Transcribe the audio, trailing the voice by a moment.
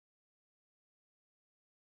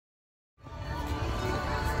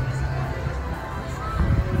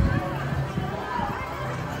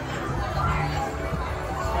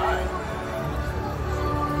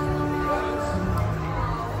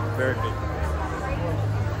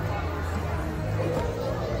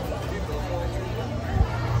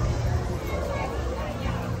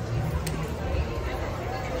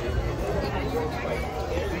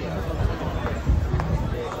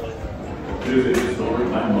Visit historic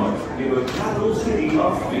landmarks in the capital city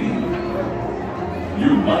of Spain. You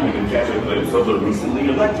might even catch a glimpse of the recently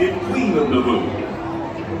elected Queen of Naboo.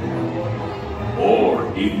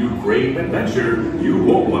 Or, if you crave adventure, you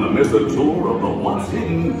won't want to miss a tour of the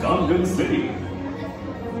once-hidden Gungan City.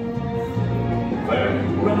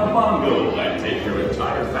 Then, rent a bongo and take your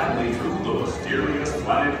entire family through the mysterious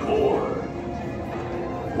planet core.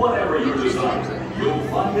 Whatever your desire, you'll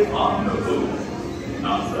find it on Naboo.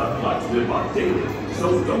 Non-stop flights depart daily,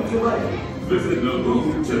 so don't delay. Visit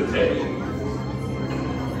Naboo today.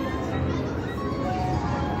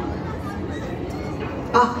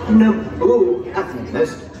 Naboo, that's the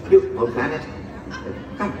most beautiful planet.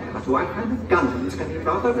 However, to I find the Gungans can be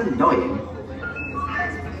rather annoying.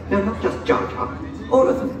 No, not just Jar Jar, all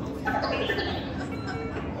of them.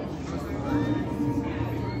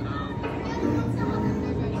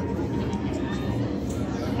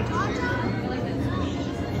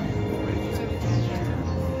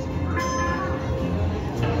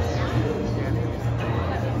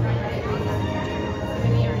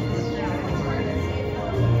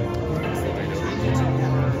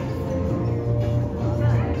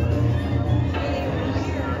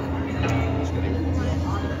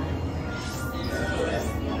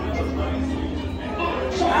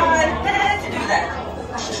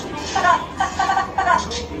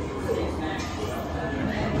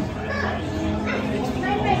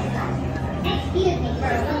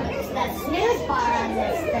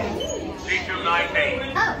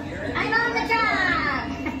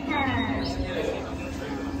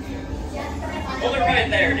 Hold it right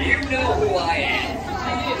there. Do you know who I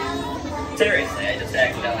am? Seriously, I just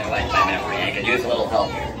accidentally wiped my memory. I could use a little help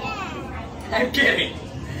here. I'm kidding.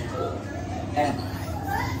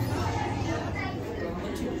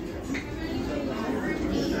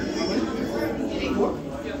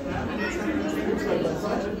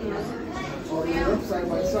 Side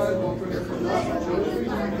by side, one person from that,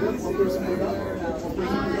 one person from that,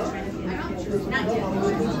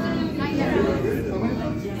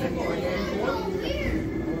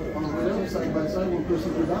 side by side, one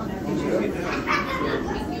person for that.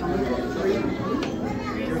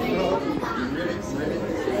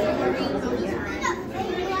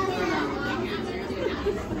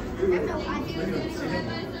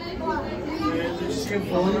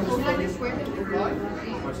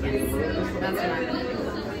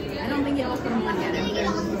 I don't think it was going to look at it.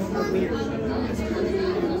 Weird.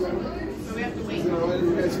 So we have to wait.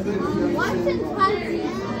 What's in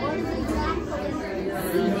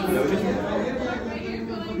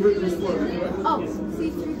Oh,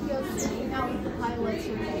 C-3PO's hanging out with the pilots.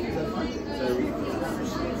 Can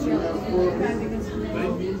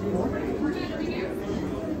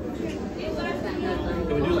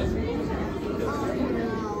we do like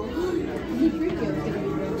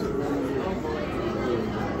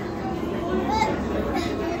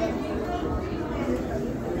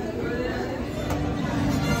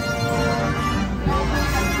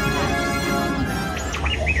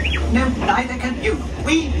No, neither can you.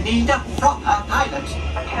 We need a proper pilot.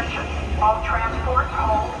 Attention, all transports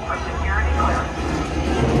hold for security clearance.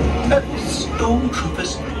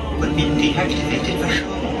 Stormtroopers will be deactivated for sure.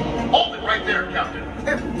 Hold it right there, Captain.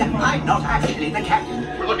 I'm not actually the captain.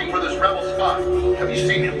 We're looking for this rebel spy. Have you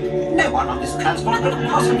seen him? No one on this transport could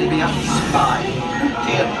possibly be a spy.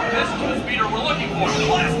 Dear. This is the speeder we're looking for.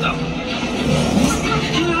 Blast him!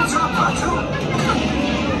 Here's our battle.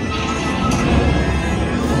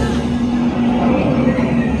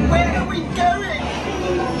 Where are we going?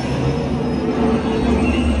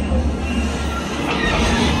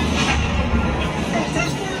 This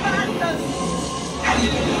is madness!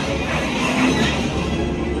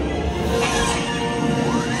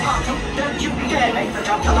 Arthur, don't you dare make the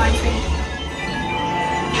jump to light speed!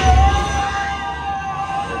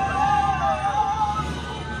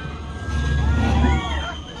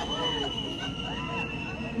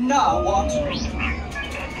 Now what?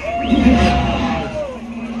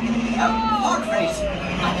 Pod race!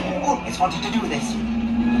 I've always wanted to do this.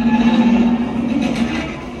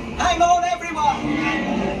 Hang on, everyone!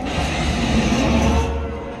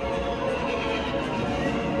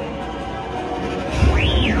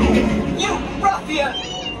 You ruffian!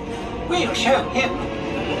 We'll show him.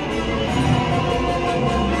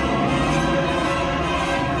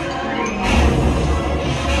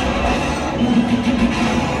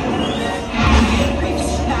 We've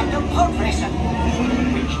snagged a pod racer,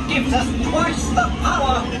 which gives us twice the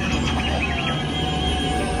power.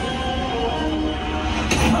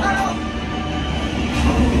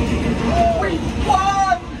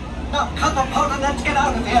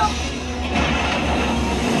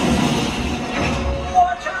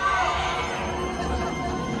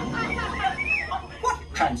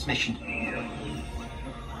 transmission.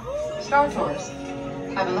 Star Tours.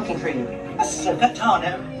 I've been looking for you. Ahsoka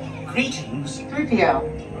Tano. Greetings.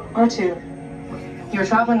 3PO. R2. You're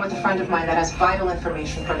traveling with a friend of mine that has vital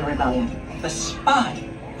information for the rebellion. The spy.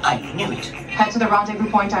 I knew it. Head to the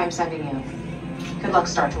rendezvous point I am sending you. Good luck,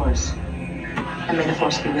 Star Tours. And may the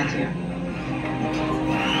Force be with you.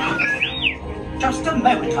 Just a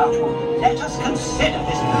moment, R2. Let us consider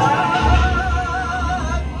this plan.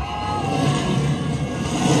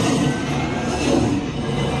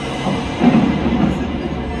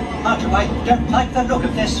 R2, I don't like the look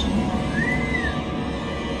of this.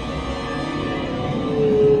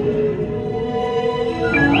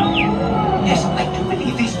 Yes, I do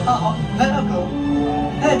believe these are Virgo.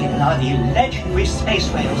 Virgin are the legendary space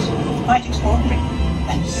whales. Quite extraordinary.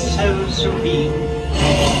 And so serene.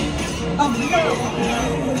 Oh no!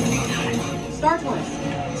 Star Tours.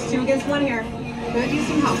 It's 2 against 1 here. Could use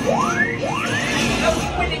some help. No,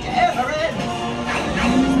 will it ever end?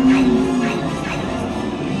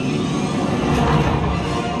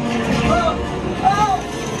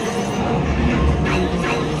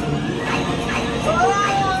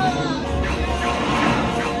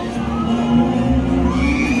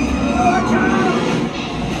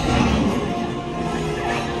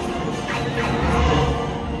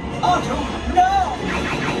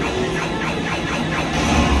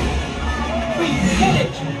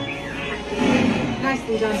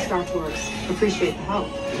 Nicely done, Star Tours. Appreciate the help.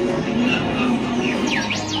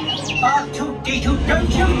 R2-D2, don't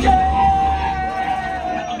you dare!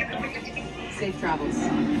 Safe travels.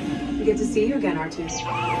 We get to see you again, R2.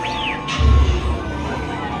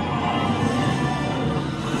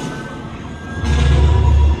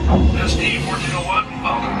 Steve, you know what?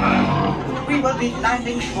 Welcome back. We will be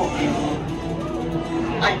landing shortly.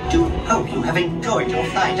 I do hope you have enjoyed your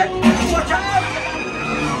flight and watch out!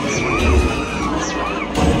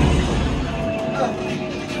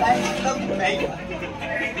 Thank the Maker.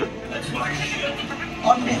 That's my ship.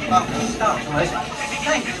 On behalf of Star Tours,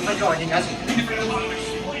 thank you for joining us.